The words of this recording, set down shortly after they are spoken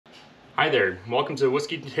Hi there, welcome to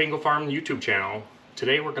Whiskey Tango Farm YouTube channel.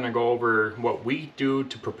 Today we're going to go over what we do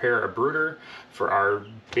to prepare a brooder for our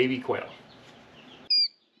baby quail.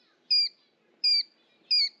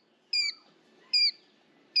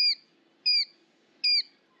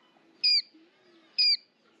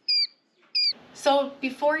 So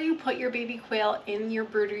before you put your baby quail in your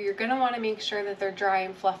brooder, you're going to want to make sure that they're dry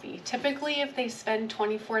and fluffy. Typically, if they spend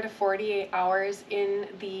 24 to 48 hours in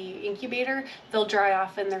the incubator, they'll dry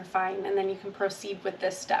off and they're fine, and then you can proceed with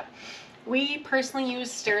this step. We personally use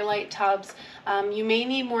Sterilite tubs. You may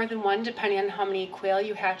need more than one depending on how many quail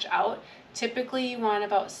you hatch out. Typically you want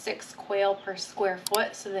about 6 quail per square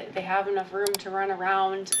foot so that they have enough room to run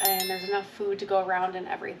around and there's enough food to go around and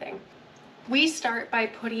everything. We start by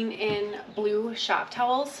putting in blue shop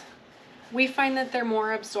towels. We find that they're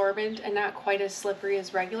more absorbent and not quite as slippery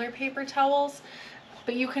as regular paper towels,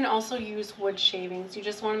 but you can also use wood shavings. You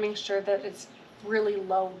just want to make sure that it's really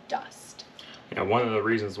low dust. Yeah, one of the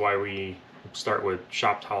reasons why we start with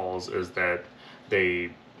shop towels is that they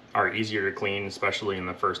are easier to clean, especially in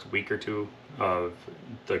the first week or two of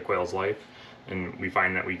the quail's life. And we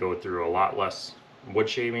find that we go through a lot less wood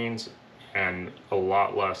shavings and a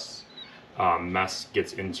lot less mess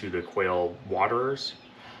gets into the quail waterers.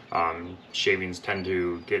 Shavings tend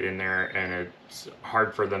to get in there and it's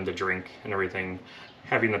hard for them to drink and everything.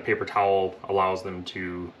 Having the paper towel allows them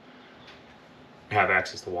to have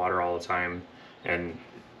access to water all the time, and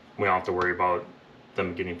we don't have to worry about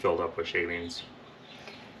them getting filled up with shavings.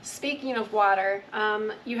 Speaking of water,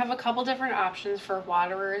 you have a couple different options for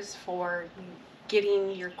waterers for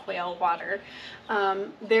getting your quail water.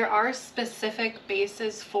 There are specific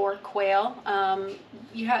bases for quail.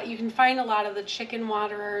 You can find a lot of the chicken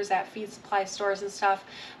waterers at feed supply stores and stuff.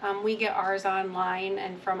 We get ours online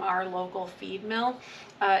and from our local feed mill.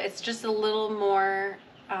 It's just a little more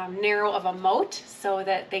narrow of a moat so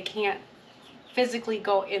that they can't physically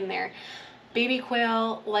go in there. Baby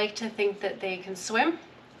quail like to think that they can swim,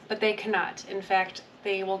 but they cannot. In fact,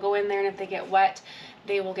 they will go in there and if they get wet,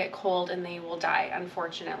 they will get cold and they will die,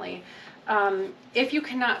 unfortunately. If you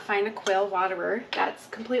cannot find a quail waterer, that's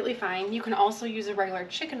completely fine. You can also use a regular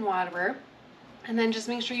chicken waterer, and then just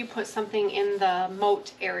make sure you put something in the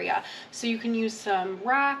moat area. So you can use some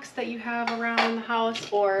rocks that you have around the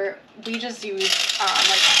house, or we just use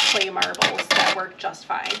like clay marbles that work just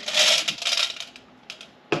fine.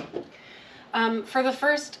 For the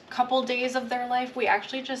first couple days of their life, we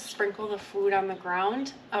actually just sprinkle the food on the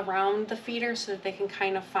ground around the feeder so that they can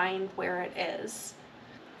kind of find where it is.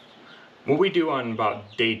 What we do on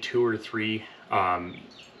about day 2 or 3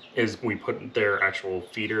 is we put their actual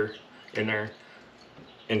feeder in there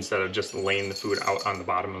instead of just laying the food out on the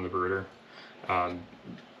bottom of the brooder.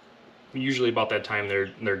 Usually about that time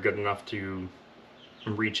they're good enough to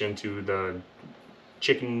reach into the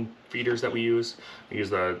chicken feeders that we use. We use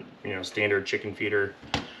the standard chicken feeder.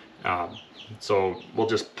 So we'll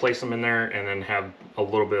just place them in there and then have a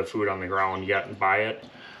little bit of food on the ground yet by it.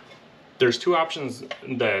 There's 2 options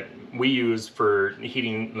that we use for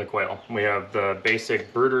heating the quail. We have the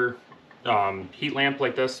basic Brooder heat lamp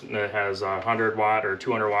like this that has a 100-watt or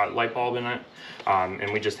 200-watt light bulb in it,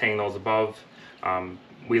 and we just hang those above.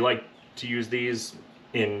 We like to use these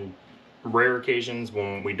in rare occasions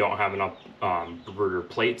when we don't have enough brooder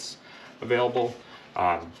plates available.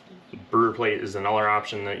 Brooder plate is another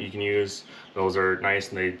option that you can use. Those are nice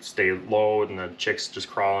and they stay low and the chicks just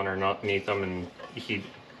crawl underneath them and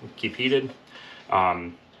keep heated.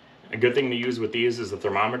 A good thing to use with these is the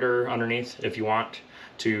thermometer underneath. If you want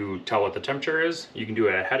to tell what the temperature is, you can do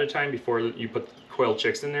it ahead of time before you put the quail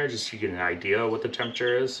chicks in there, just so you get an idea what the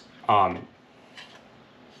temperature is.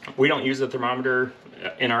 We don't use the thermometer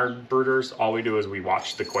in our brooders. All we do is we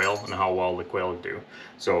watch the quail and how well the quail do.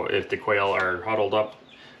 So if the quail are huddled up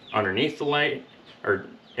underneath the light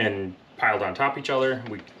and piled on top of each other,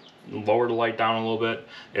 we lower the light down a little bit.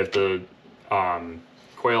 If the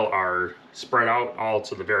quail are spread out all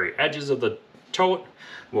to the very edges of the tote,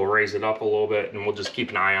 we'll raise it up a little bit and we'll just keep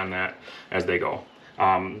an eye on that as they go.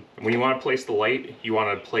 When you want to place the light, you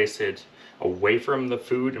want to place it away from the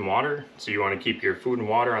food and water. So you want to keep your food and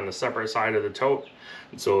water on the separate side of the tote.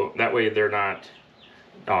 So that way they're not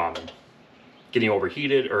getting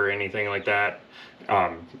overheated or anything like that,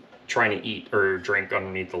 trying to eat or drink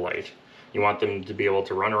underneath the light. You want them to be able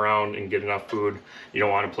to run around and get enough food. You don't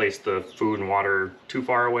want to place the food and water too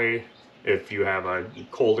far away if you have a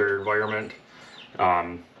colder environment.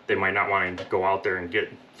 They might not want to go out there and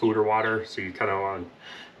get food or water, so you kind of want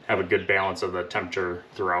to have a good balance of the temperature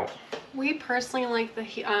throughout. We personally like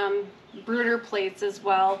the brooder plates as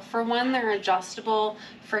well. For one, they're adjustable.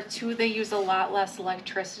 For two, they use a lot less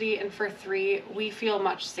electricity. And for three, we feel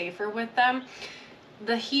much safer with them.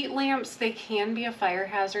 The heat lamps, they can be a fire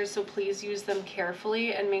hazard, so please use them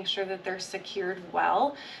carefully and make sure that they're secured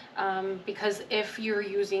well. Because if you're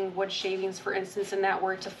using wood shavings, for instance, and that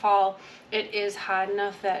were to fall, it is hot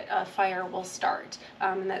enough that a fire will start.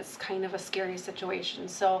 And that's kind of a scary situation.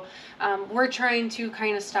 So we're trying to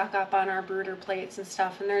kind of stock up on our brooder plates and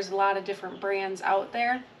stuff, and there's a lot of different brands out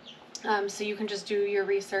there. So you can just do your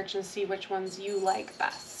research and see which ones you like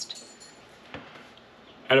best.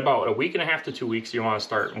 At about a week and a half to 2 weeks, you want to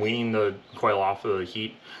start weaning the quail off of the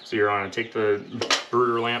heat. So you're going to take the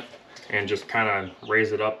brooder lamp and just kind of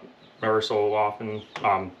raise it up ever so often,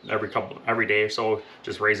 every day or so,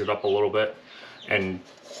 just raise it up a little bit and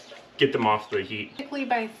get them off the heat. Typically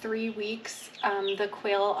by 3 weeks, the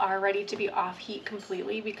quail are ready to be off heat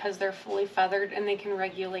completely because they're fully feathered and they can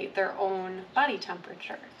regulate their own body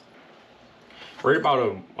temperature. Right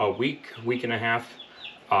about a week and a half,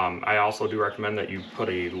 I also do recommend that you put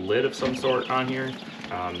a lid of some sort on here.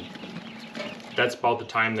 That's about the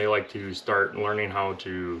time they like to start learning how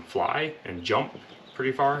to fly and jump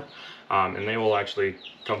pretty far, and they will actually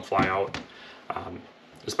come fly out,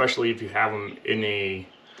 especially if you have them in a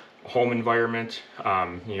home environment.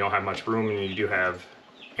 You don't have much room and you do have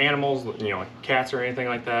animals, like cats or anything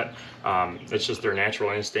like that. It's just their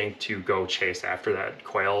natural instinct to go chase after that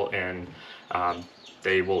quail, and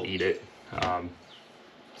they will eat it.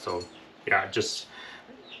 So yeah, just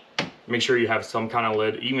make sure you have some kind of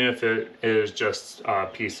lid, even if it is just a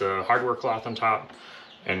piece of hardware cloth on top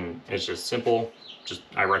and it's just simple.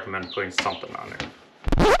 I recommend putting something on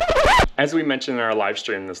there. As we mentioned in our live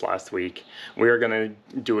stream this last week, we are going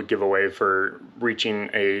to do a giveaway for reaching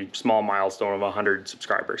a small milestone of 100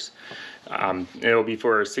 subscribers. It'll be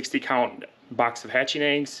for a 60 count box of hatching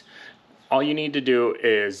eggs. All you need to do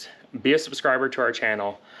is be a subscriber to our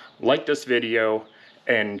channel, like this video,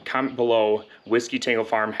 and comment below Whiskey Tango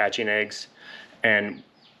Farm hatching eggs, and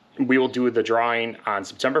we will do the drawing on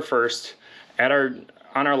September 1st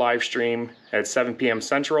on our live stream at 7 p.m.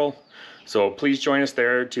 Central. So please join us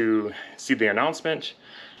there to see the announcement.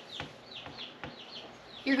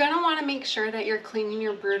 You're going to want to make sure that you're cleaning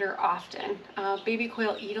your brooder often. Baby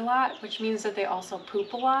quail eat a lot, which means that they also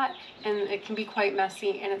poop a lot, and it can be quite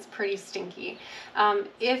messy and it's pretty stinky.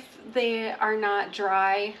 If they are not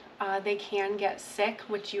dry, they can get sick,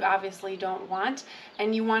 which you obviously don't want,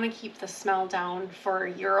 and you want to keep the smell down for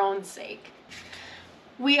your own sake.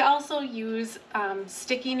 We also use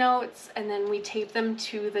sticky notes, and then we tape them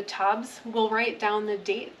to the tubs. We'll write down the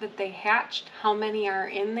date that they hatched, how many are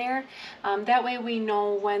in there. That way we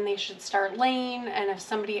know when they should start laying, and if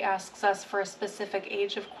somebody asks us for a specific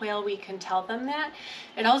age of quail, we can tell them that.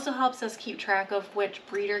 It also helps us keep track of which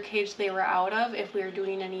breeder cage they were out of if we were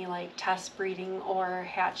doing any like test breeding or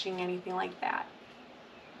hatching, anything like that.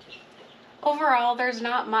 Overall, there's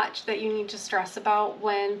not much that you need to stress about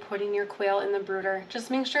when putting your quail in the brooder. Just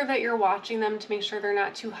make sure that you're watching them to make sure they're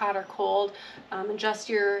not too hot or cold. Adjust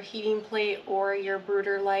your heating plate or your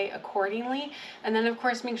brooder light accordingly. And then of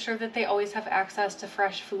course make sure that they always have access to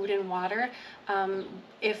fresh food and water.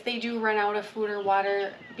 If they do run out of food or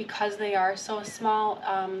water, because they are so small,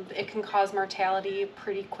 it can cause mortality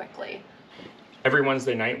pretty quickly. Every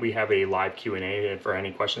Wednesday night we have a live Q&A for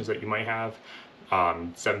any questions that you might have.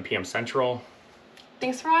 7 p.m. Central.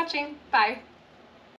 Thanks for watching. Bye.